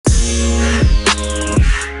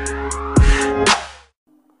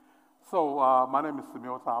my name is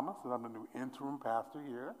Samuel Thomas, and I'm the new interim pastor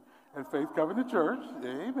here at Faith Covenant Church.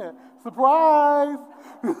 Amen. Surprise!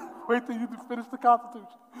 Wait till you finish the Constitution.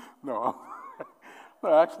 No,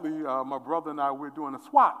 no, actually, my brother and I, we're doing a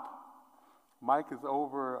swap. Mike is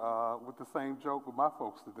over with the same joke with my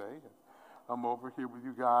folks today. I'm over here with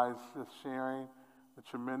you guys just sharing the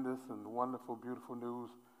tremendous and wonderful, beautiful news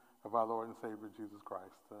of our Lord and Savior, Jesus Christ.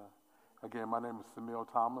 Again, my name is Samuel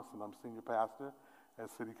Thomas, and I'm senior pastor at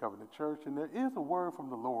City Covenant Church, and there is a word from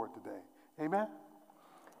the Lord today. Amen?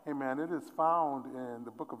 Amen. It is found in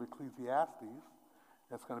the book of Ecclesiastes.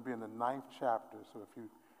 It's going to be in the 9th chapter, so if you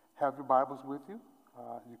have your Bibles with you,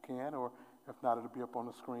 you can, or if not, it'll be up on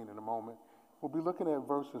the screen in a moment. We'll be looking at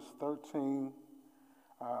verses 13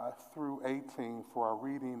 through 18 for our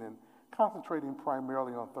reading and concentrating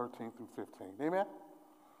primarily on 13 through 15. Amen?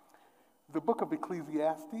 The book of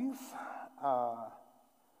Ecclesiastes,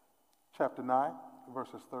 chapter 9,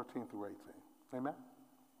 verses 13 through 18. Amen?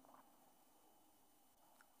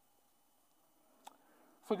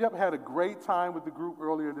 So you had a great time with the group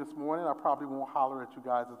earlier this morning. I probably won't holler at you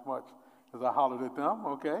guys as much as I hollered at them,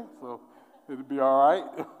 okay? So it'll be all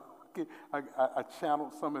right. I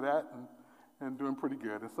channeled some of that and doing pretty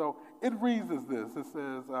good. And so it reads as this. It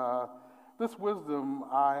says, this wisdom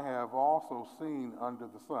I have also seen under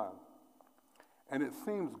the sun, and it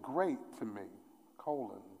seems great to me, :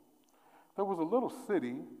 there was a little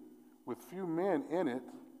city with few men in it,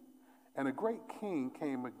 and a great king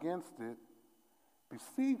came against it,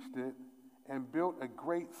 besieged it, and built a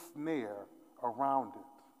great snare around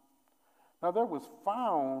it. Now there was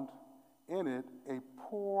found in it a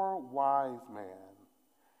poor wise man,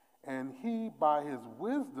 and he by his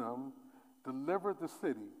wisdom delivered the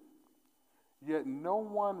city. Yet no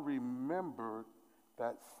one remembered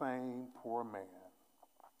that same poor man.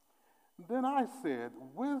 Then I said,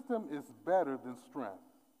 wisdom is better than strength.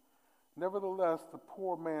 Nevertheless, the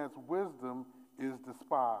poor man's wisdom is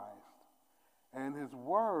despised, and his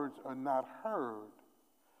words are not heard.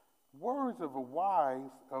 Words of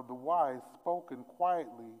the wise spoken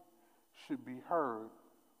quietly should be heard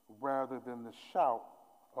rather than the shout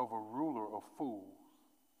of a ruler of fools.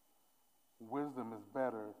 Wisdom is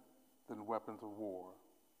better than weapons of war,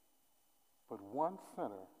 but one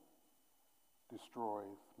sinner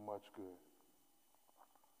destroys much good.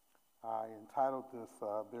 I entitled this,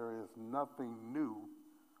 There Is Nothing New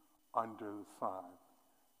Under the Sun,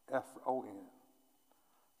 S-O-N.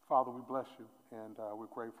 Father, we bless you, and we're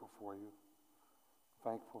grateful for you,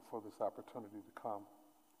 thankful for this opportunity to come.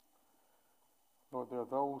 Lord, there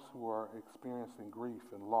are those who are experiencing grief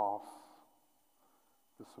and loss.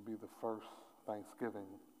 This will be the first Thanksgiving,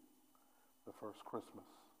 the first Christmas,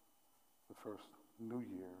 the first New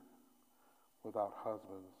Year without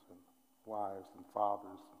husbands and wives and fathers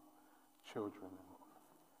and children and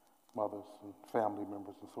mothers and family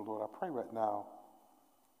members. And so, Lord, I pray right now,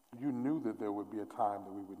 you knew that there would be a time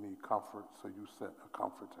that we would need comfort, so you sent a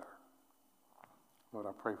comforter. Lord,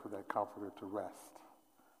 I pray for that comforter to rest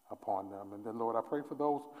upon them. And then, Lord, I pray for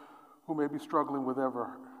those who may be struggling with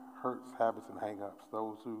ever hurts, habits, and hang-ups,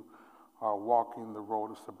 those who are walking the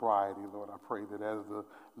road of sobriety. Lord, I pray that as the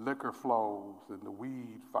liquor flows and the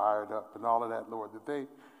weed fired up and all of that, Lord, that they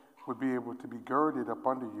would be able to be girded up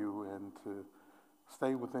under you and to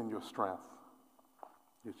stay within your strength,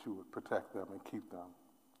 that you would protect them and keep them.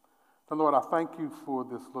 And Lord, I thank you for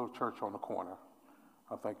this little church on the corner.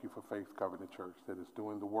 I thank you for Faith Covenant Church that is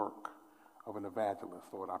doing the work of an evangelist.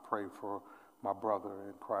 Lord, I pray for my brother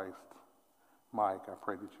in Christ, Mike. I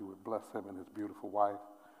pray that you would bless him and his beautiful wife,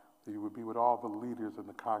 that you would be with all the leaders and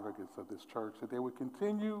the congregants of this church, that they would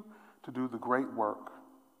continue to do the great work,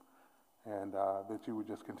 and that you would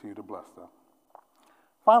just continue to bless them.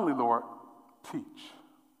 Finally, Lord, teach.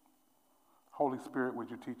 Holy Spirit, would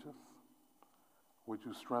you teach us? Would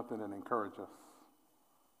you strengthen and encourage us?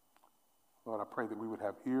 Lord, I pray that we would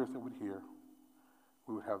have ears that would hear.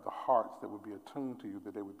 We would have the hearts that would be attuned to you,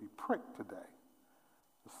 that they would be pricked today.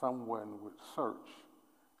 That someone would search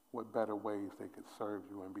what better ways they could serve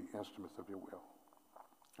you and be instruments of your will.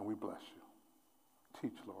 And we bless you.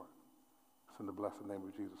 Teach, Lord. It's in the blessed name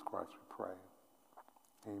of Jesus Christ we pray.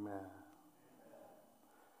 Amen.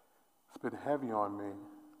 It's been heavy on me.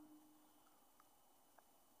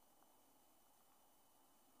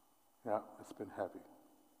 Yeah, it's been heavy.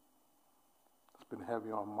 It's been heavy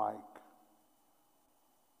on Mike.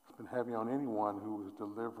 It's been heavy on anyone who is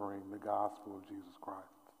delivering the gospel of Jesus Christ.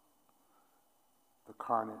 The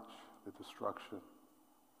carnage, the destruction,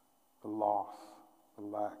 the loss, the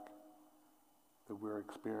lack that we're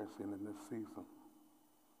experiencing in this season.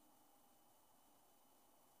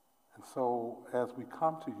 And so as we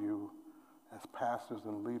come to you as pastors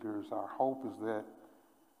and leaders, our hope is that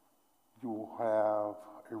you will have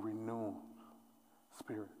a renewed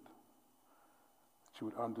spirit, that you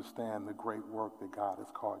would understand the great work that God has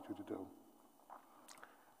called you to do.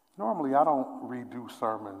 Normally, I don't redo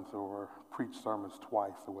sermons or preach sermons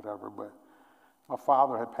twice or whatever, but my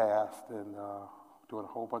father had passed and doing a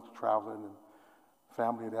whole bunch of traveling, and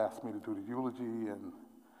family had asked me to do the eulogy, and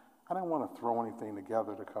I didn't want to throw anything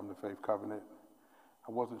together to come to Faith Covenant.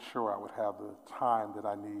 I wasn't sure I would have the time that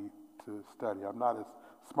I need to study. I'm not as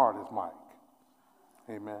smart as Mike.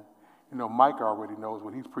 Amen. You know, Mike already knows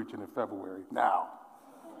what he's preaching in February. Now.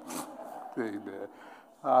 Amen.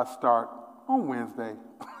 I start on Wednesday.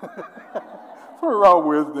 So around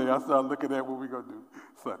Wednesday, I start looking at what we're going to do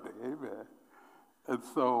Sunday. Amen. And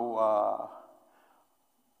so I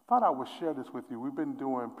thought I would share this with you. We've been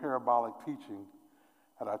doing parabolic teaching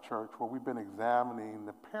at our church where we've been examining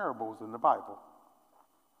the parables in the Bible.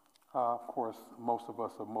 Of course, most of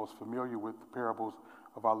us are most familiar with the parables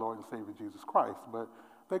of our Lord and Savior Jesus Christ, but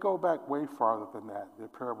they go back way farther than that. There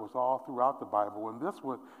are parables all throughout the Bible, and this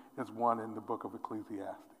one is one in the book of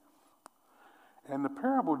Ecclesiastes. And the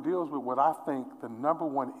parable deals with what I think the number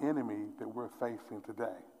one enemy that we're facing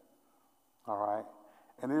today, all right?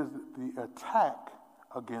 And is the attack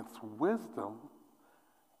against wisdom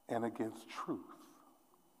and against truth.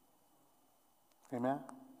 Amen?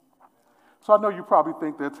 So I know you probably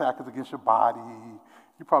think the attack is against your body.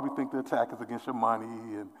 You probably think the attack is against your money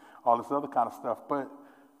and all this other kind of stuff. But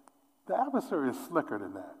the adversary is slicker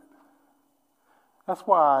than that. That's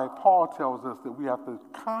why Paul tells us that we have to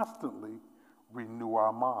constantly renew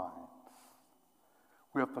our minds.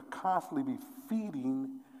 We have to constantly be feeding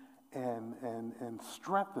and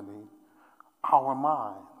strengthening our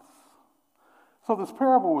minds. So this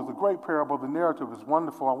parable is a great parable. The narrative is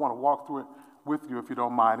wonderful. I want to walk through it with you if you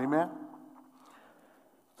don't mind. Amen?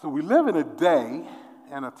 So we live in a day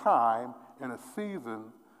and a time and a season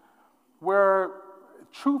where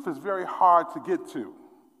truth is very hard to get to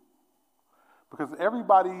because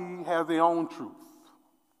everybody has their own truth.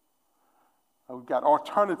 We've got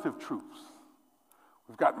alternative truths.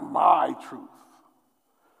 We've got my truth.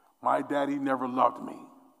 My daddy never loved me.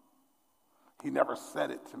 He never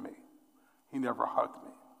said it to me. He never hugged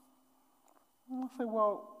me. And I say,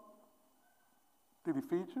 well, did he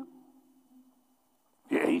feed you?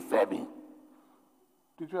 Yeah, he fed me.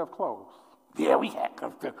 Did you have clothes? Yeah, we had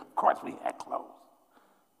clothes. Of course we had clothes.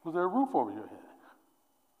 Was there a roof over your head?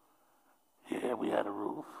 Yeah, we had a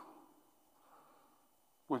roof.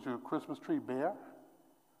 Was your Christmas tree bare?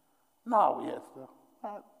 No, we had stuff.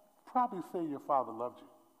 I'd probably say your father loved you.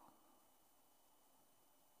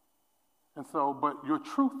 And so, but your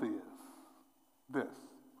truth is this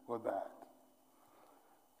or that.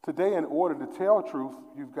 Today, in order to tell truth,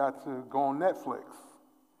 you've got to go on Netflix.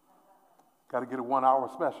 Got to get a 1-hour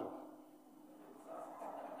special.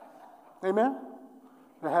 Amen?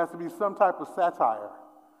 There has to be some type of satire.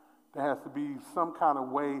 There has to be some kind of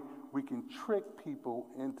way we can trick people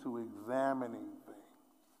into examining things.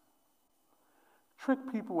 Trick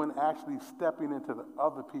people in actually stepping into the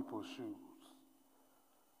other people's shoes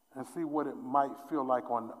and see what it might feel like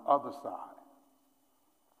on the other side.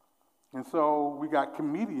 And so we got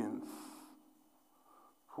comedians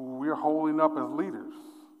who we're holding up as leaders.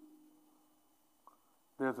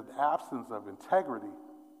 There's an absence of integrity,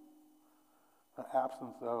 an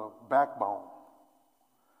absence of backbone,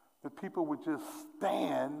 that people would just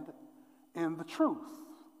stand in the truth.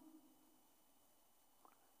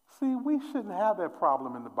 See, we shouldn't have that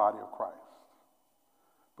problem in the body of Christ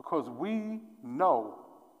because we know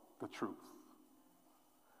the truth.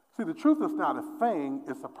 See, the truth is not a thing,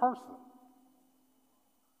 it's a person.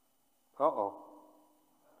 Uh-oh.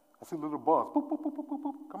 I see a little buzz. Boop, boop, boop, boop, boop,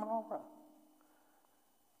 boop, coming all around.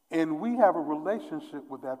 And we have a relationship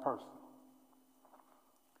with that person.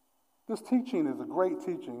 This teaching is a great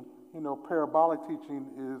teaching. You know, parabolic teaching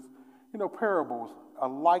is, you know, parables, a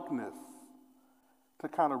likeness to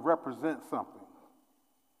kind of represent something,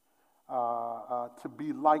 to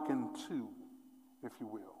be likened to, if you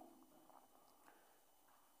will.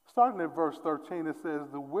 Starting at verse 13, it says,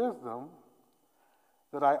 "The wisdom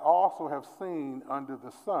that I also have seen under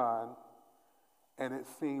the sun, and it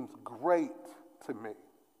seems great to me."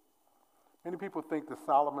 Many people think that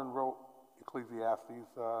Solomon wrote Ecclesiastes,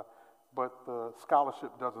 but the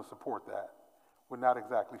scholarship doesn't support that. We're not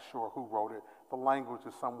exactly sure who wrote it. The language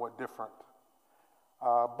is somewhat different.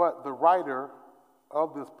 But the writer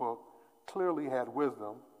of this book clearly had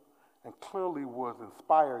wisdom and clearly was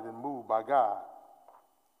inspired and moved by God.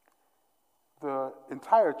 The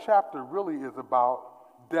entire chapter really is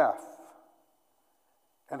about death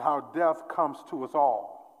and how death comes to us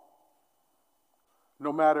all.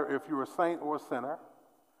 No matter if you're a saint or a sinner,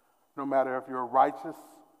 no matter if you're righteous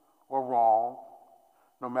or wrong,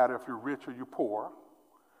 no matter if you're rich or you're poor,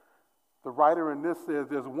 the writer in this says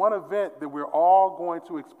there's one event that we're all going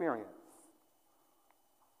to experience: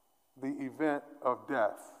 the event of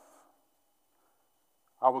death.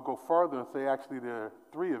 I would go further and say actually there are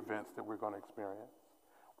three events that we're going to experience.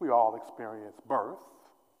 We all experience birth,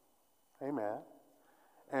 amen,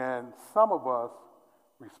 and some of us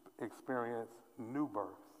experience new birth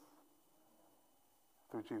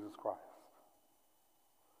through Jesus Christ.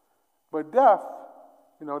 But death,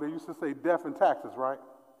 you know, they used to say death and taxes, right?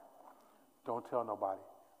 Don't tell nobody.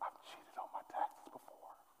 I've cheated on my taxes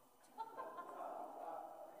before.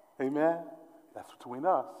 Amen? That's between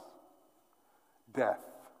us. Death.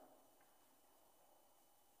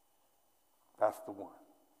 That's the one.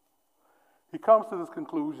 He comes to this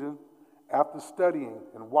conclusion after studying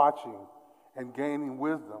and watching and gaining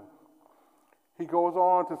wisdom. He goes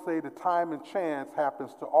on to say that time and chance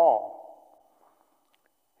happens to all.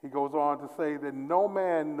 He goes on to say that no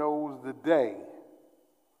man knows the day.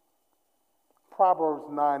 Proverbs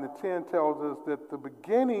 9 and 10 tells us that the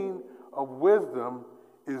beginning of wisdom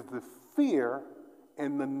is the fear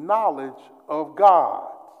and the knowledge of God.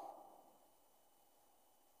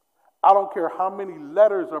 I don't care how many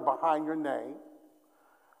letters are behind your name.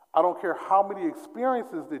 I don't care how many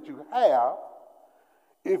experiences that you have.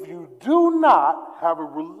 If you do not have a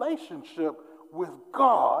relationship with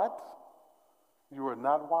God, you are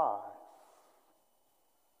not wise.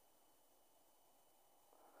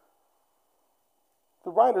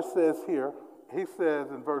 The writer says here, he says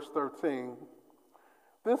in verse 13,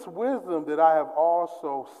 this wisdom that I have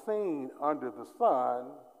also seen under the sun,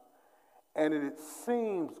 and it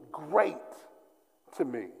seems great to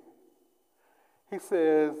me. He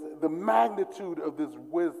says the magnitude of this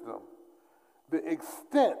wisdom, the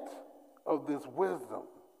extent of this wisdom,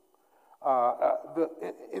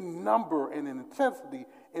 in number and in intensity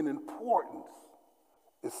and importance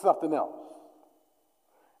is something else.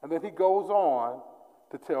 And then he goes on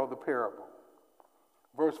to tell the parable.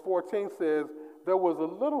 Verse 14 says, there was a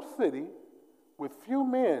little city with few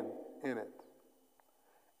men in it,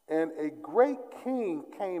 and a great king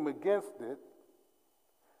came against it,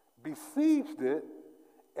 besieged it,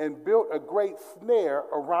 and built a great snare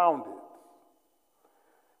around it.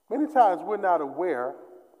 Many times we're not aware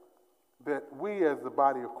that we as the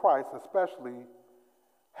body of Christ especially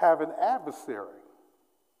have an adversary,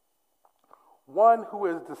 one who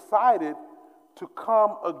has decided to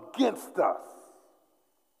come against us.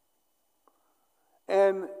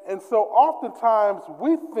 And so oftentimes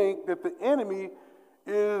we think that the enemy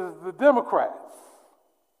is the Democrats,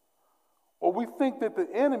 or we think that the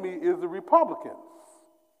enemy is the Republicans,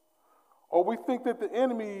 or we think that the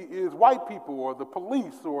enemy is white people or the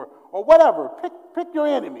police or whatever. Pick your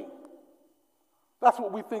enemy. That's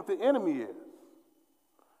what we think the enemy is.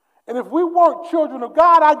 And if we weren't children of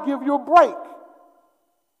God, I'd give you a break.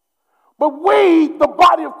 But we, the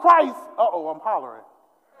body of Christ, I'm hollering.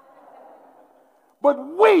 But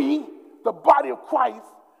we, the body of Christ,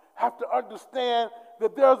 have to understand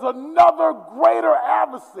that there's another greater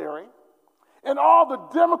adversary, and all the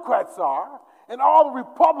Democrats are, and all the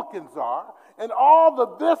Republicans are, and all the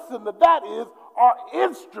this and the that are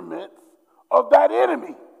instruments of that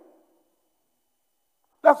enemy.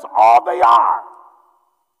 That's all they are.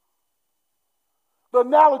 The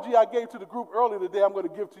analogy I gave to the group earlier today, I'm going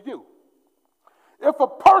to give to you. If a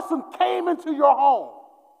person came into your home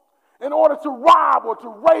in order to rob or to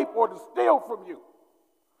rape or to steal from you,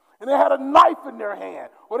 and they had a knife in their hand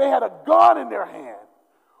or they had a gun in their hand,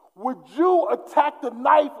 would you attack the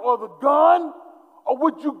knife or the gun, or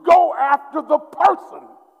would you go after the person?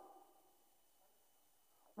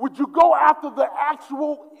 Would you go after the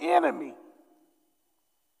actual enemy?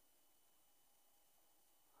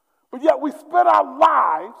 But yet we spend our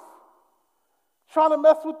lives trying to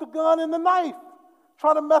mess with the gun and the knife,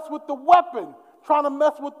 trying to mess with the weapon, trying to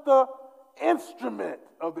mess with the instrument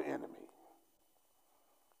of the enemy.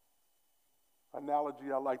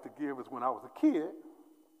 Analogy I like to give is when I was a kid,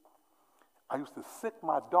 I used to sick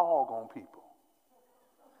my dog on people.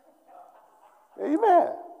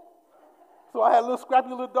 Amen. So I had a little scrappy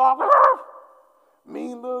little dog,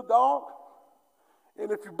 mean little dog.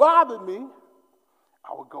 And if you bothered me,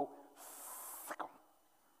 I would go, sick him.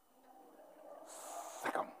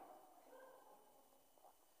 Sick him.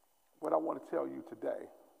 What I want to tell you today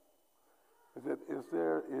is that if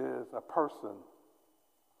there is a person,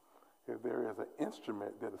 if there is an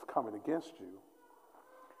instrument that is coming against you,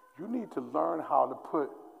 you need to learn how to put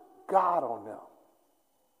God on them.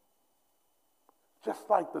 Just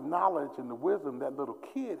like the knowledge and the wisdom that little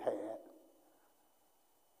kid had,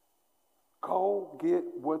 go get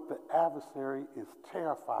what the adversary is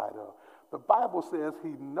terrified of. The Bible says he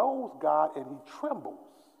knows God and he trembles.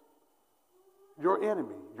 Your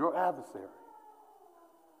enemy, your adversary.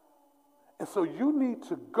 And so you need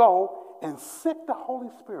to go and sick the Holy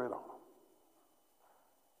Spirit on him.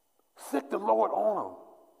 Sick the Lord on him.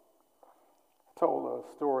 I told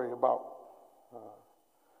a story about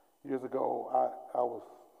years ago. I was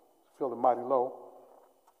feeling mighty low.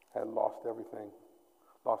 Had lost everything.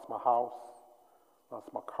 Lost my house,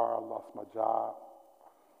 lost my car, lost my job.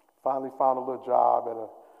 Finally found a little job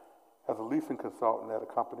as a leasing consultant at a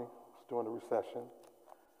company. It was during the recession.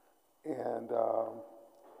 And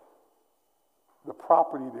the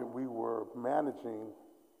property that we were managing,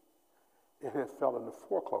 it had fell into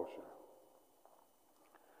foreclosure.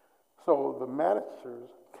 So the managers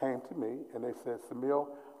came to me and they said, Samil,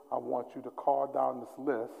 I want you to call down this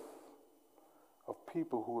list of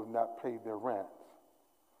people who have not paid their rent.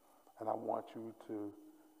 And I want you to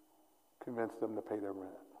convince them to pay their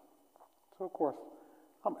rent. So, of course,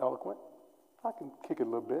 I'm eloquent. I can kick it a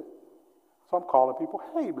little bit. So I'm calling people,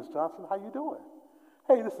 hey, Ms. Johnson, how you doing?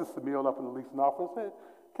 Hey, this is Samil up in the leasing office. Hey,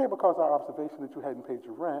 came across our observation that you hadn't paid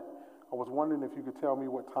your rent. I was wondering if you could tell me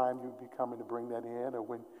what time you'd be coming to bring that in or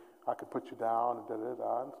when I could put you down and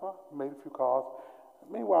da-da-da. And so I made a few calls.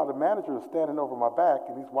 Meanwhile, the manager is standing over my back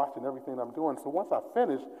and he's watching everything I'm doing. So once I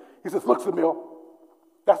finished, he says, look, Samil,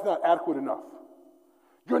 that's not adequate enough.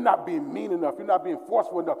 You're not being mean enough. You're not being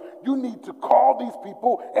forceful enough. You need to call these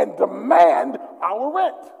people and demand our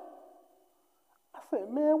rent. I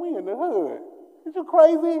said, man, we in the hood. Is you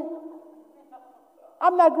crazy?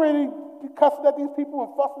 I'm not ready to cussing at these people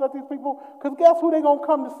and fussing at these people because guess who they going to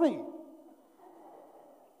come to see?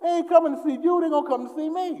 They ain't coming to see you. They going to come to see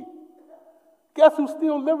me. Guess who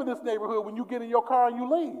still live in this neighborhood when you get in your car and you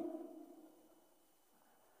leave?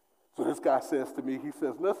 So this guy says to me, he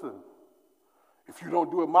says, listen, if you don't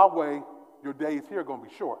do it my way, your days here are going to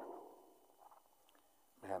be short.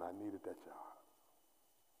 Man, I needed that job.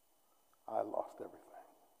 I lost everything.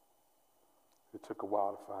 It took a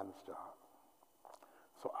while to find this job.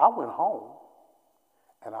 So I went home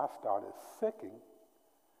and I started sicking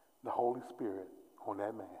the Holy Spirit on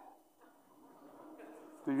that man.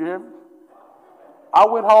 Do you hear me? I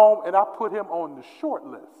went home and I put him on the short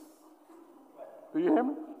list. Do you hear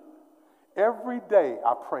me? Every day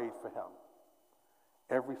I prayed for him.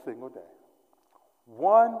 Every single day.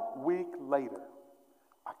 1 week later,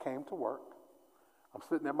 I came to work. I'm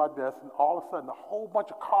sitting at my desk and all of a sudden a whole bunch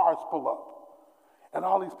of cars pull up. And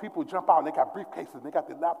all these people jump out and they got briefcases and they got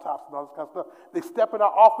their laptops and all this kind of stuff. They step in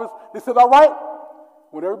our office. They said, all right,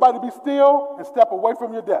 want everybody to be still and step away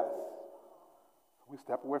from your desk. We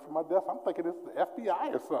step away from my desk. I'm thinking it's the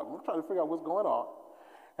FBI or something. I'm trying to figure out what's going on.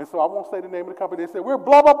 And so I won't say the name of the company. They said, we're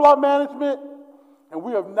blah, blah, blah management, and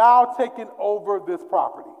we have now taken over this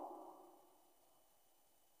property.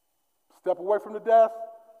 Step away from the desk.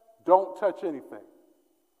 Don't touch anything.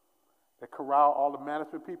 They corral all the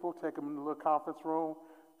management people, take them in the little conference room,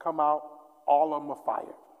 come out, all of them are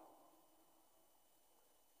fired.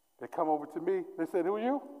 They come over to me. They said, who are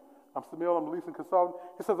you? I'm Samil. I'm a leasing consultant.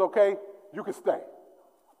 He says, okay, you can stay.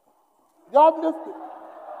 Y'all missed it.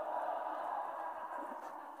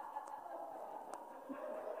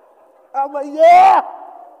 I'm like, yeah,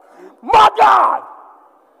 my God.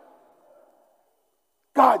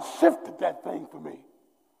 God shifted that thing for me.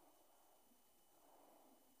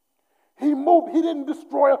 He moved. He didn't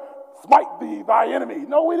destroy, smite thee, thy enemy.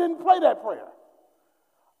 No, we didn't pray that prayer.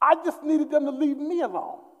 I just needed them to leave me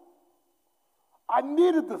alone. I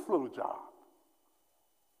needed this little job.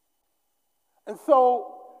 And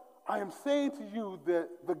so I am saying to you that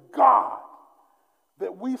the God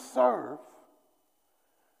that we serve,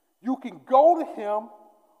 you can go to him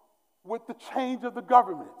with the change of the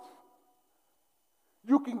government.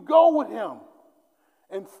 You can go with him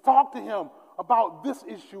and talk to him about this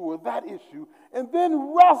issue or that issue, and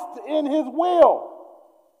then rest in his will.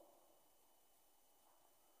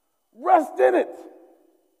 Rest in it.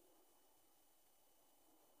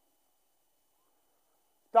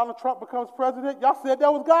 Donald Trump becomes president, y'all said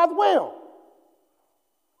that was God's will.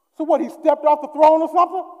 So what, he stepped off the throne or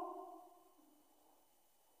something?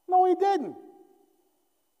 No, he didn't.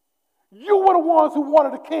 You were the ones who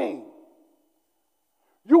wanted a king.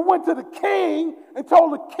 You went to the king and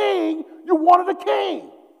told the king you wanted a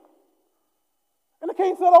king. And the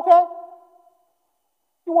king said, okay,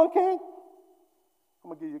 you want a king? I'm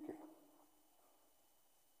going to give you a king.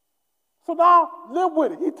 So now, live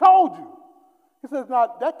with it. He told you. He says,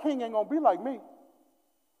 now, that king ain't going to be like me.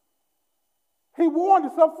 He warned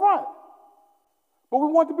us up front. But we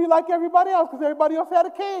want to be like everybody else because everybody else had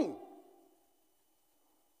a king.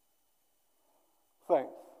 Saints,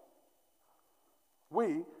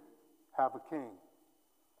 we have a king,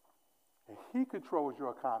 and he controls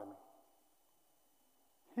your economy.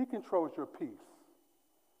 He controls your peace.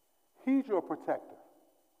 He's your protector.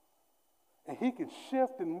 And he can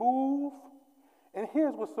shift and move. And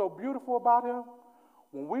here's what's so beautiful about him.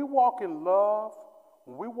 When we walk in love,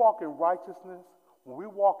 when we walk in righteousness, when we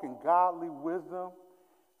walk in godly wisdom,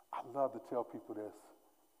 I love to tell people this,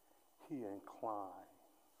 he inclines.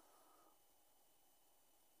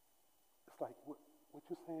 It's like, what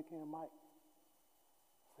you say again, Mike?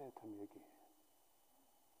 Say it to me again.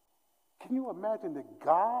 Can you imagine that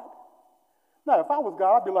God? Now, if I was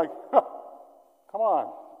God, I'd be like, come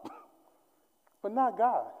on. But not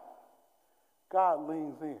God. God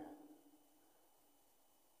leans in.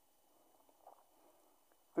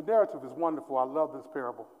 The narrative is wonderful. I love this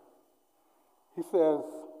parable. He says,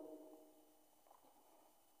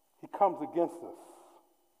 he comes against us.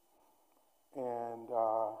 And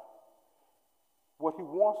what he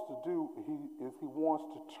wants to do is he wants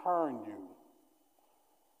to turn you.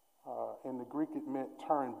 In the Greek, it meant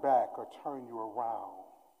turn back or turn you around.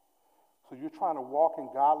 So you're trying to walk in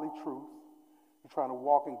godly truth. You're trying to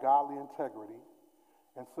walk in godly integrity.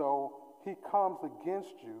 And so he comes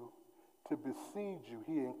against you to besiege you.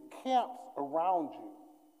 He encamps around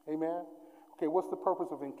you. Amen? Okay, what's the purpose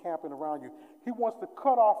of encamping around you? He wants to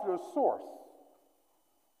cut off your source.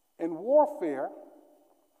 In warfare,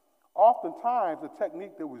 oftentimes the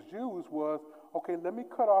technique that was used was, okay, let me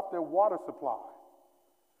cut off their water supply.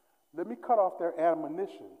 Let me cut off their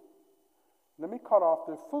ammunition. Let me cut off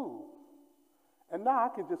their food. And now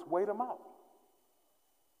I can just wait them out.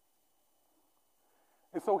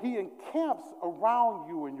 And so he encamps around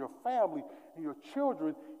you and your family and your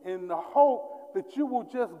children in the hope that you will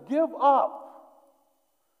just give up.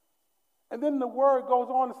 And then the word goes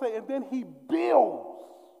on to say, and then he builds.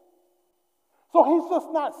 So he's just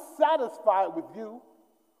not satisfied with you.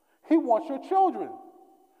 He wants your children.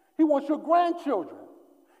 He wants your grandchildren.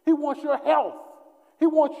 He wants your health. He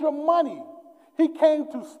wants your money. He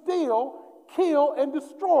came to steal, kill, and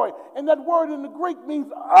destroy. And that word in the Greek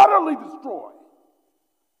means utterly destroy.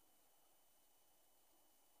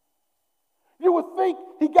 You would think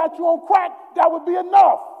he got you on crack, that would be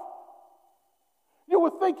enough. You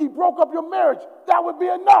would think he broke up your marriage, that would be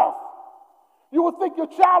enough. You would think your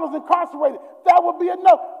child is incarcerated, that would be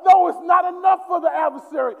enough. No, it's not enough for the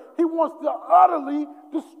adversary. He wants to utterly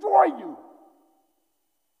destroy you.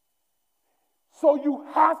 So you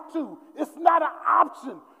have to. It's not an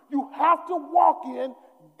option. You have to walk in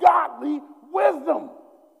godly wisdom.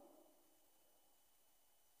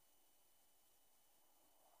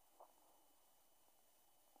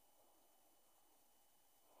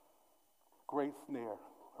 Great snare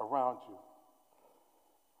around you.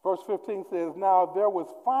 Verse 15 says, now there was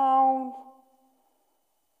found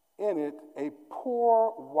in it a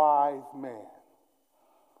poor wise man.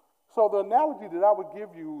 So the analogy that I would give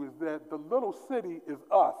you is that the little city is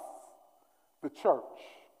us, the church.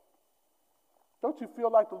 Don't you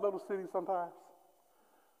feel like the little city sometimes?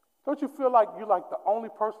 Don't you feel like you're like the only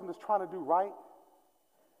person that's trying to do right?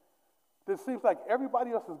 It seems like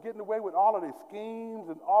everybody else is getting away with all of their schemes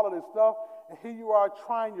and all of this stuff, and here you are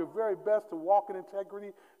trying your very best to walk in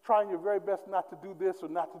integrity, trying your very best not to do this or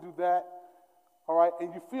not to do that, all right?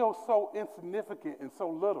 And you feel so insignificant and so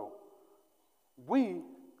little. We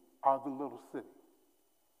are the little city,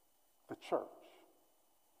 the church.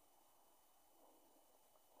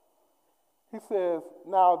 He says,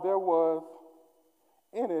 now there was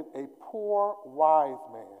in it a poor wise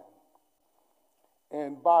man,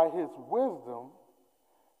 and by his wisdom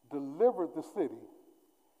delivered the city,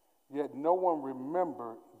 yet no one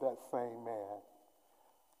remembered that same man.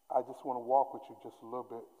 I just want to walk with you just a little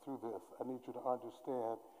bit through this. I need you to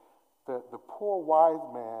understand that the poor wise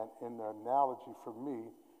man in the analogy for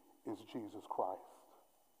me is Jesus Christ.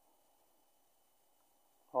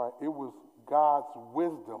 All right, it was God's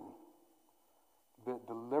wisdom that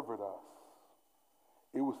delivered us.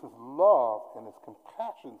 It was his love and his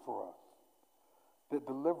compassion for us that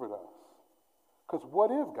delivered us. Because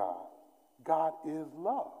what is God? God is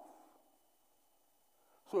love.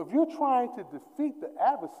 So if you're trying to defeat the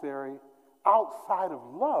adversary outside of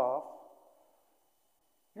love,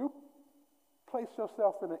 you place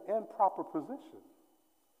yourself in an improper position.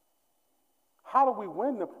 How do we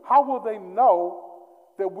win them? How will they know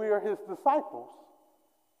that we are his disciples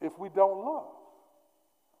if we don't love?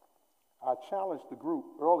 I challenged the group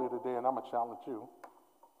earlier today, and I'm going to challenge you.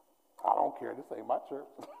 I don't care. This ain't my church.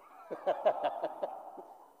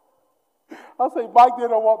 I say, Mike, they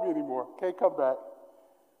don't want me anymore. Can't come back.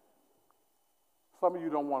 Some of you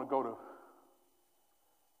don't want to go to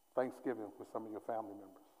Thanksgiving with some of your family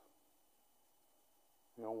members.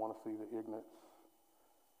 You don't want to see the ignorance.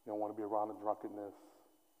 You don't want to be around the drunkenness.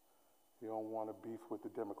 You don't want to beef with the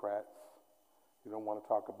Democrats. You don't want to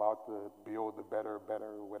talk about the build the better,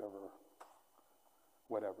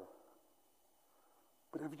 whatever.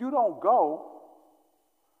 But if you don't go,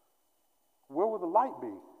 where will the light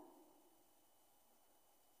be?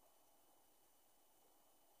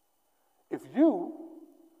 If you,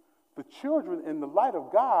 the children in the light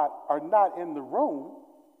of God, are not in the room,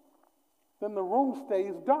 then the room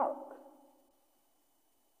stays dark.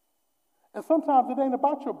 And sometimes it ain't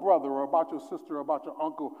about your brother or about your sister or about your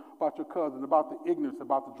uncle, about your cousin, about the ignorance,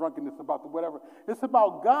 about the drunkenness, about the whatever. It's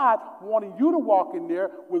about God wanting you to walk in there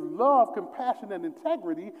with love, compassion, and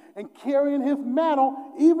integrity and carrying his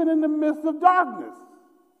mantle even in the midst of darkness.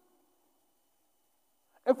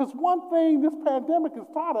 If it's one thing this pandemic has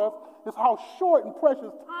taught us, it's how short and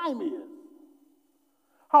precious time is.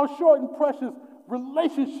 How short and precious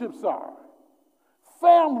relationships are.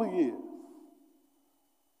 Family is.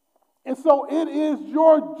 And so it is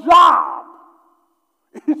your job,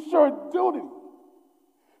 it's your duty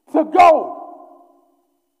to go.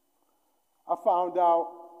 I found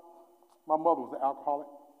out my mother was an alcoholic,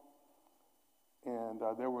 and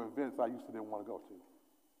there were events I used to didn't want to go to.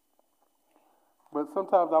 But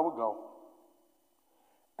sometimes I would go.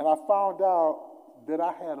 And I found out that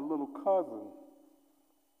I had a little cousin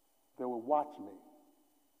that would watch me.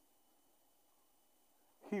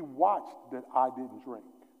 He watched that I didn't drink.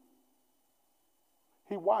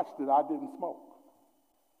 He watched that I didn't smoke.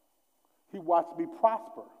 He watched me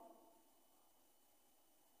prosper.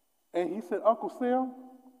 And he said, Uncle Sam,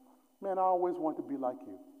 man, I always want to be like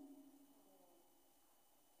you.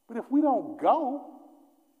 But if we don't go,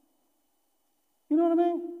 you know what I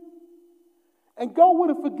mean? And go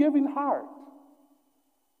with a forgiving heart.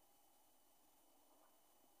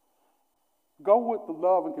 Go with the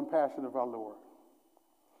love and compassion of our Lord.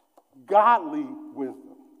 Godly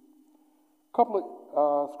wisdom. A couple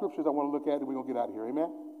of scriptures I want to look at and we're going to get out of here.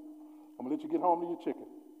 Amen? I'm going to let you get home to your chicken.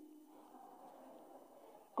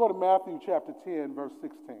 Go to Matthew chapter 10, verse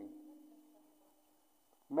 16.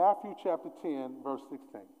 Matthew chapter 10, verse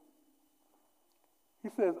 16. He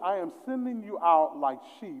says, I am sending you out like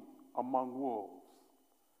sheep among wolves.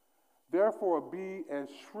 Therefore be as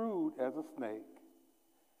shrewd as a snake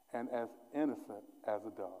and as innocent as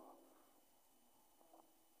a dove.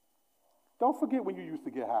 Don't forget when you used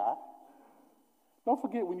to get high. Don't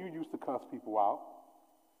forget when you used to cuss people out.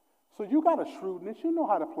 So you got a shrewdness. You know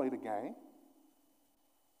how to play the game.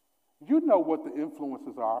 You know what the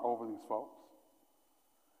influences are over these folks.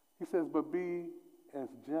 He says, but be as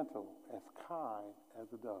gentle, as kind as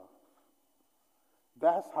a dove.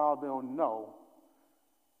 That's how they'll know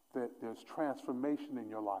that there's transformation in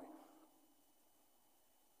your life.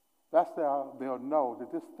 That's how they'll know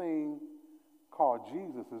that this thing called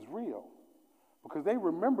Jesus is real. Because they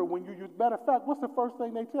remember when you use, matter of fact, what's the first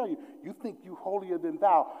thing they tell you? You think you holier than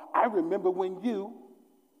thou. I remember when you,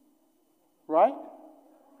 right?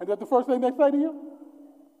 And that's the first thing they say to you?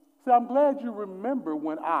 Say, I'm glad you remember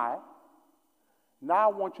when I, now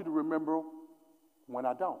I want you to remember when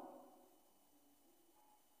I don't.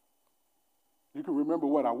 You can remember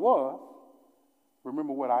what I was,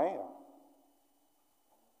 remember what I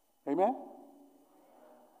am. Amen?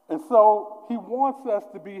 And so he wants us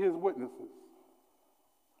to be his witnesses.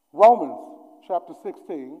 Romans chapter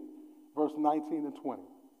 16, verse 19 and 20.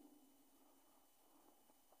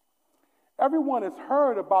 Everyone has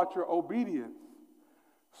heard about your obedience,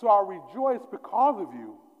 so I rejoice because of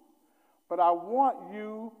you, but I want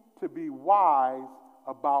you to be wise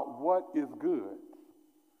about what is good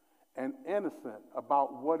and innocent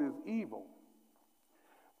about what is evil.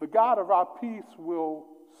 The God of our peace will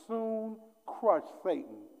soon crush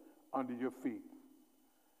Satan under your feet.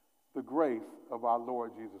 The grace of our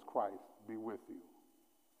Lord Jesus Christ be with you.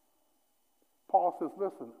 Paul says,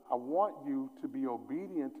 listen, I want you to be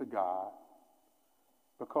obedient to God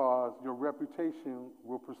because your reputation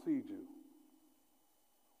will precede you.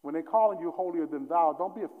 When they're calling you holier than thou,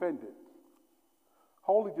 don't be offended.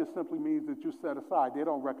 Holy just simply means that you're set aside. They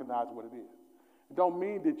don't recognize what it is. It don't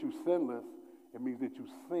mean that you're sinless. It means that you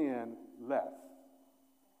sin less.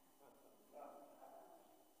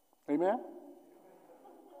 Amen?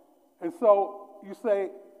 And so you say,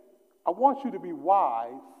 I want you to be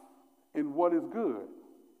wise in what is good.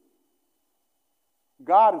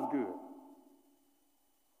 God is good.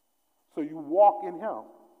 So you walk in him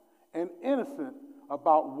and innocent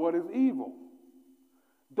about what is evil.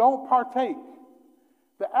 Don't partake.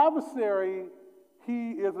 The adversary,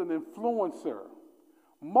 he is an influencer.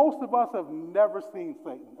 Most of us have never seen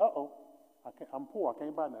Satan. Uh-oh. I'm poor. I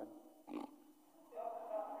can't buy nothing.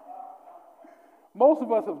 Most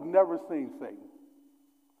of us have never seen Satan.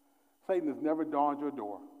 Satan has never dawned your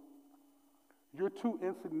door. You're too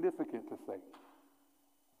insignificant to Satan.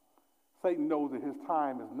 Satan knows that his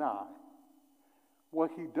time is nigh.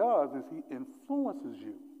 What he does is he influences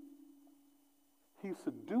you. He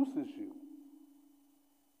seduces you.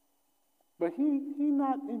 But he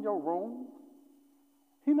not in your room.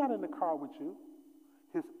 He's not in the car with you.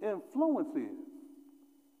 His influence is.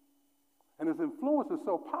 And his influence is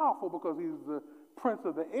so powerful because he's the prince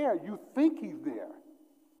of the air. You think he's there.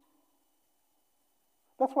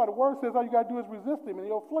 That's why the word says all you got to do is resist him and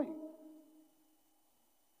he'll flee.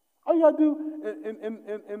 All you got to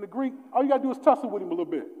do in the Greek, all you got to do is tussle with him a little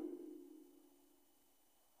bit.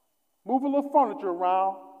 Move a little furniture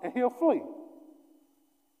around and he'll flee.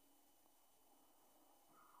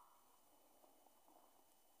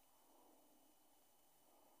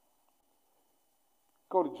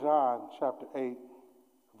 Go to John chapter 8,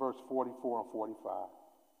 verse 44 and 45.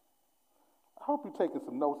 I hope you're taking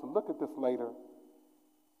some notes and look at this later.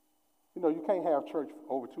 You know, you can't have church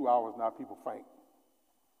for over 2 hours now, people faint.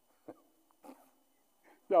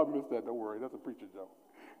 Y'all missed that, don't worry. That's a preacher joke.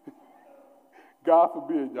 God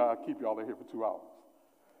forbid y'all keep y'all in here for 2 hours.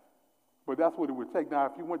 But that's what it would take. Now,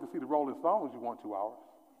 if you went to see the Rolling Stones, you want 2 hours.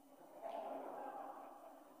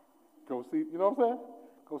 Go see, you know what I'm saying?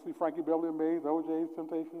 Go see Frankie Beverly and Mays, OJ's,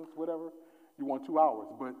 Temptations, whatever. You want 2 hours.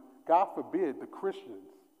 But God forbid the Christians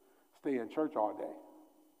stay in church all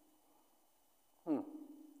day.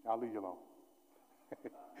 I'll leave you alone.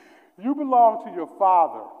 You belong to your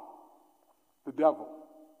father, the devil,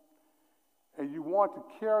 and you want to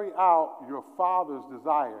carry out your father's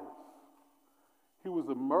desires. He was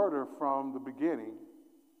a murderer from the beginning,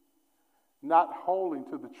 not holding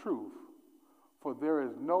to the truth, for there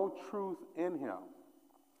is no truth in him.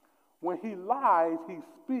 When he lies, he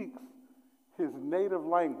speaks his native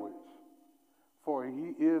language, for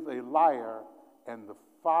he is a liar and the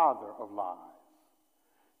father of lies.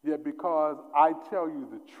 Yet because I tell you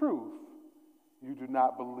the truth, you do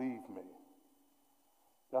not believe me.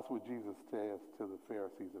 That's what Jesus says to the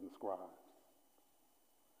Pharisees and the scribes.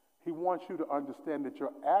 He wants you to understand that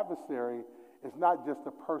your adversary is not just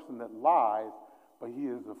a person that lies, but he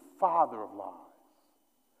is the father of lies.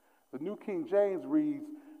 The New King James reads,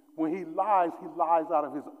 when he lies out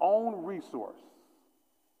of his own resource.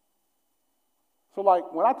 So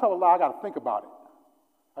like when I tell a lie, I got to think about it.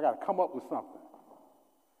 I got to come up with something.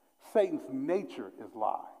 Satan's nature is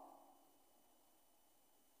lie.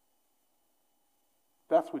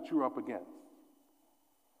 That's what you're up against.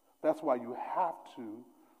 That's why you have to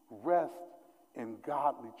rest in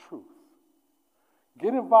godly truth.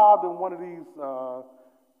 Get involved in one of these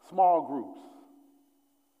small groups.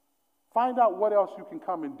 Find out what else you can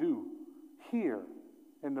come and do here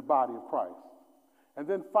in the body of Christ. And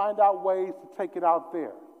then find out ways to take it out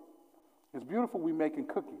there. It's beautiful we making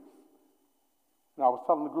cookies. Now, I was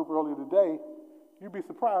telling the group earlier today, you'd be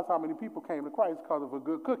surprised how many people came to Christ because of a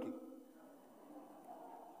good cookie.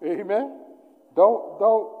 Amen? Don't,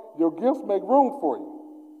 your gifts make room for you.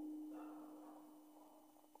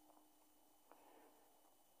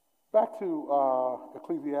 Back to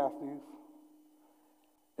Ecclesiastes.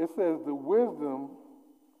 It says,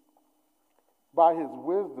 by his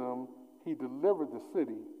wisdom, he delivered the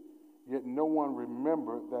city, yet no one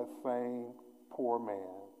remembered that same poor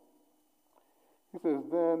man. He says,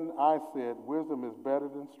 then I said, wisdom is better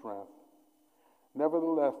than strength.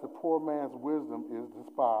 Nevertheless, the poor man's wisdom is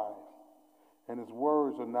despised, and his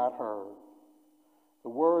words are not heard. The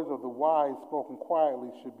words of the wise spoken quietly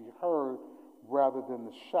should be heard rather than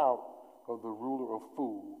the shout of the ruler of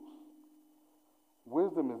fools.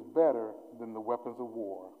 Wisdom is better than the weapons of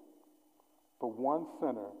war, but one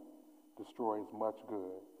sinner destroys much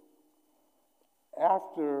good.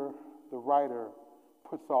 After the writer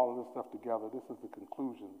puts all of this stuff together, this is the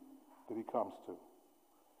conclusion that he comes to.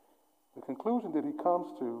 The conclusion that he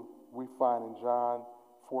comes to, we find in John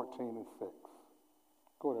 14 and 6.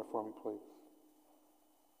 Go there for me, please.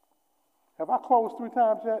 Have I closed 3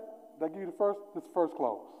 times yet? Did I give you the first? This first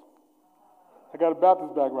close. I got a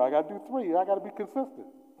Baptist background. I got to do 3. I got to be consistent.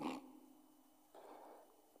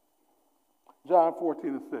 John 14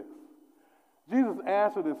 and 6. Jesus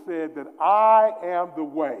answered and said that I am the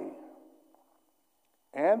way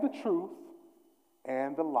and the truth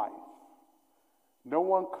and the life. No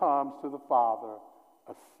one comes to the Father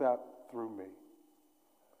except through me.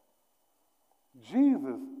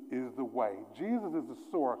 Jesus is the way. Jesus is the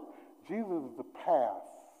source. Jesus is the path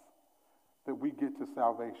that we get to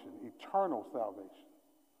salvation, eternal salvation.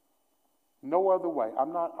 No other way.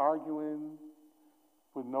 I'm not arguing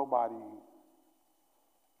with nobody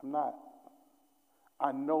I'm not.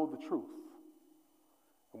 I know the truth.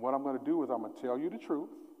 And what I'm going to do is I'm going to tell you the truth,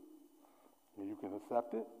 and you can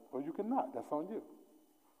accept it or you cannot. That's on you.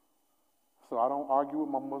 So I don't argue with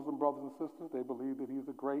my Muslim brothers and sisters. They believe that he's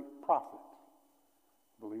a great prophet,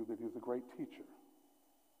 believe that he's a great teacher.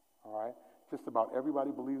 All right? Just about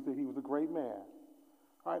everybody believes that he was a great man.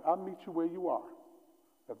 All right, I'll meet you where you are.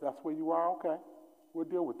 If that's where you are, okay, we'll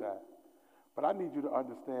deal with that. But I need you to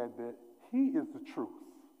understand that he is the truth.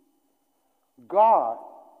 God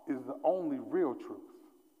is the only real truth.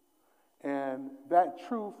 And that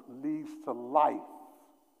truth leads to life.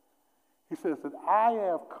 He says that I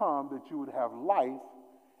have come that you would have life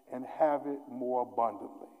and have it more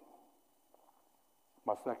abundantly.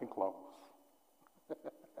 My second close.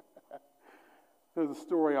 There's a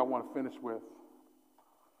story I want to finish with.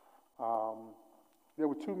 There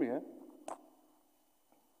were two men.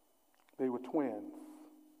 They were twins.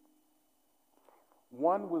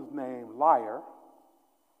 One was named Liar.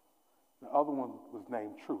 The other one was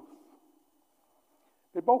named Truth.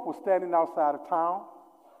 They both were standing outside of town,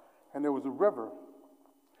 and there was a river.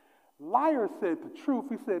 Liar said the truth.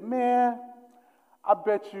 He said, man, I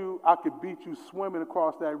bet you I could beat you swimming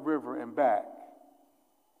across that river and back.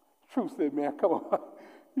 Truth said, man, come on.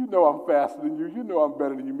 You know I'm faster than you. You know I'm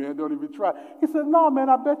better than you, man. Don't even try. He said, no, man,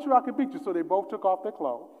 I bet you I could beat you. So they both took off their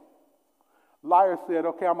clothes. Liar said,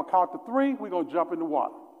 okay, I'm going to count to 3. We're going to jump in the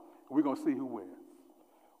water. We're going to see who wins.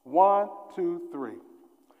 1, 2, 3.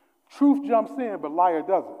 Truth jumps in, but Liar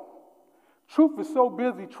doesn't. Truth is so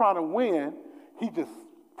busy trying to win, he just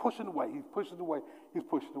pushing away. He's pushing away. He's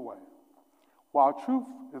pushing away. While Truth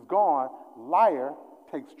is gone, Liar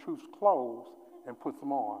takes Truth's clothes and puts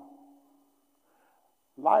them on.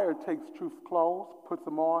 Liar takes Truth's clothes, puts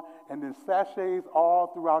them on, and then sachets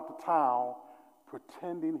all throughout the town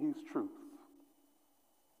pretending he's Truth.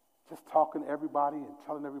 Just talking to everybody and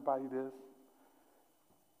telling everybody this.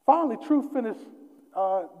 Finally, Truth finished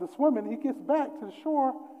the swimming. He gets back to the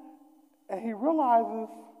shore, and he realizes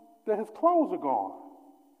that his clothes are gone.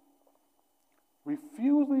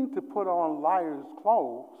 Refusing to put on Liar's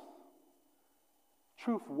clothes,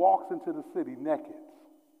 Truth walks into the city naked.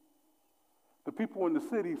 The people in the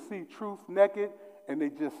city see Truth naked, and they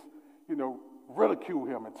just, ridicule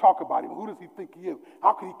him and talk about him. Who does he think he is?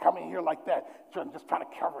 How can he come in here like that, just trying to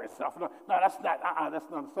cover himself? No, that's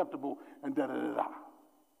not acceptable, and da-da-da-da.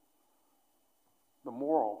 The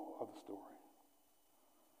moral of the story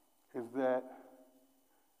is that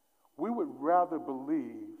we would rather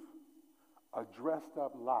believe a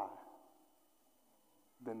dressed-up lie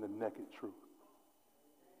than the naked truth.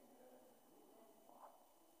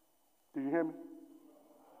 Do you hear me?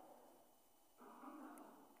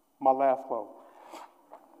 My last quote.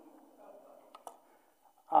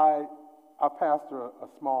 I pastor a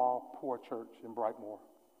small, poor church in Brightmoor.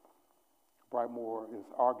 Brightmoor is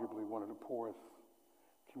arguably one of the poorest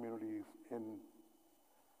communities in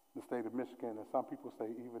the state of Michigan, and some people say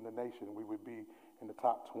even the nation. We would be in the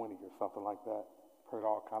top 20 or something like that. Heard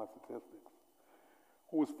all kind of statistics.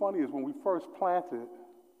 What was funny is when we first planted,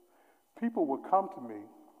 people would come to me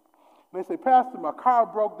and they say, Pastor, my car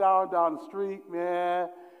broke down the street, man,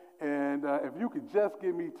 and if you could just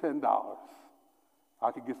give me $10, I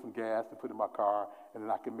could get some gas to put in my car, and then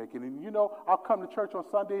I can make it. And I'll come to church on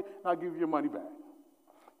Sunday, and I'll give you your money back.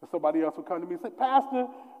 And somebody else will come to me and say, Pastor,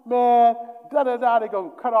 man, da-da-da, they're going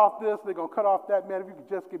to cut off this, they're going to cut off that. Man, if you could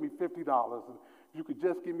just give me $50, and if you could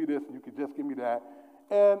just give me this, and you could just give me that.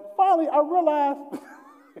 And finally, I realized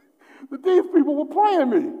that these people were playing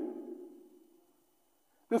me.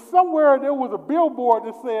 That somewhere there was a billboard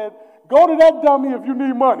that said, go to that dummy if you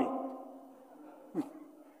need money.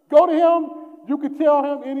 Go to him, you can tell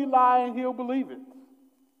him any lie and he'll believe it.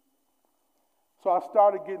 So I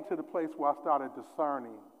started getting to the place where I started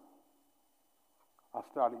discerning. I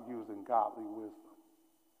started using godly wisdom.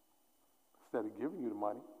 Instead of giving you the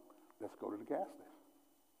money, let's go to the gas station.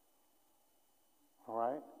 All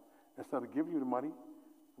right? Instead of giving you the money,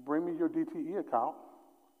 bring me your DTE account.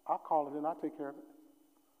 I'll call it in, I'll take care of it.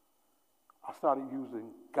 I started using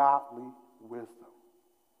godly wisdom.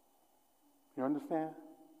 You understand?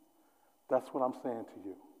 That's what I'm saying to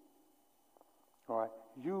you. All right?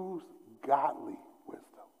 Use godly wisdom.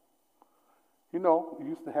 You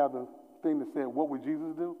used to have the thing that said, what would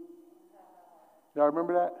Jesus do? Y'all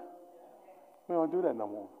remember that? We don't do that no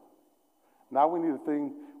more. Now we need a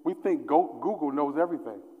thing. We think Google knows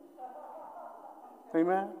everything.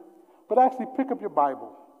 Amen? But actually pick up your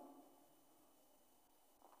Bible.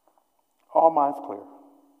 All minds clear.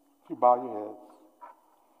 If you bow your heads.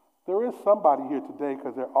 There is somebody here today,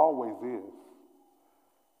 because there always is,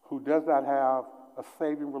 who does not have a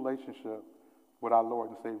saving relationship with our Lord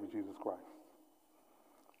and Savior Jesus Christ.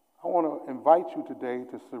 I want to invite you today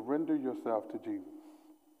to surrender yourself to Jesus.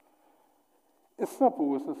 It's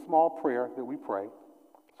simple. It's a small prayer that we pray.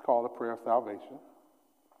 It's called a prayer of salvation.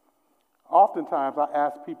 Oftentimes, I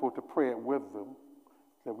ask people to pray it with them,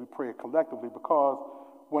 that we pray it collectively, because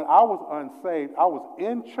when I was unsaved, I was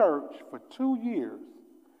in church for 2 years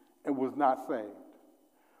and was not saved.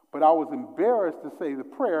 But I was embarrassed to say the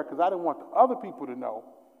prayer because I didn't want the other people to know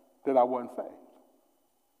that I wasn't saved.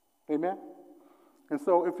 Amen? And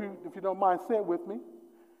so if you don't mind, say it with me,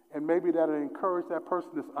 and maybe that'll encourage that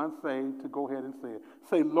person that's unsaved to go ahead and say it.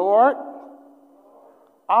 Say, Lord,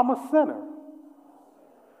 I'm a sinner.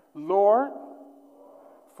 Lord,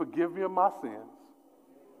 forgive me of my sins.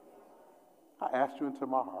 I ask you into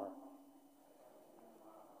my heart.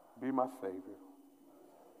 Be my Savior.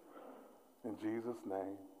 In Jesus'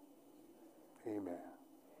 name, amen.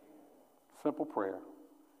 Simple prayer.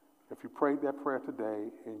 If you prayed that prayer today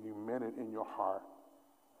and you meant it in your heart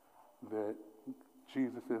that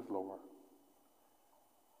Jesus is Lord,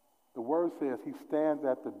 the word says he stands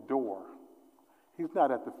at the door. He's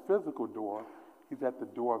not at the physical door. He's at the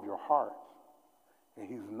door of your heart, and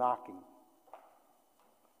he's knocking.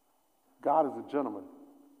 God is a gentleman.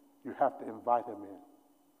 You have to invite him in.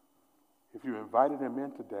 If you invited him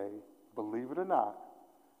in today, believe it or not,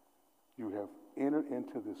 you have entered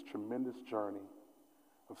into this tremendous journey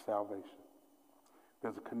of salvation.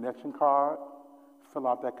 There's a connection card. Fill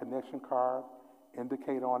out that connection card.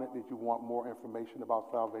 Indicate on it that you want more information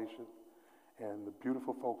about salvation. And the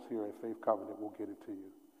beautiful folks here at Faith Covenant will get it to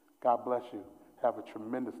you. God bless you. Have a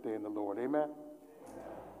tremendous day in the Lord. Amen.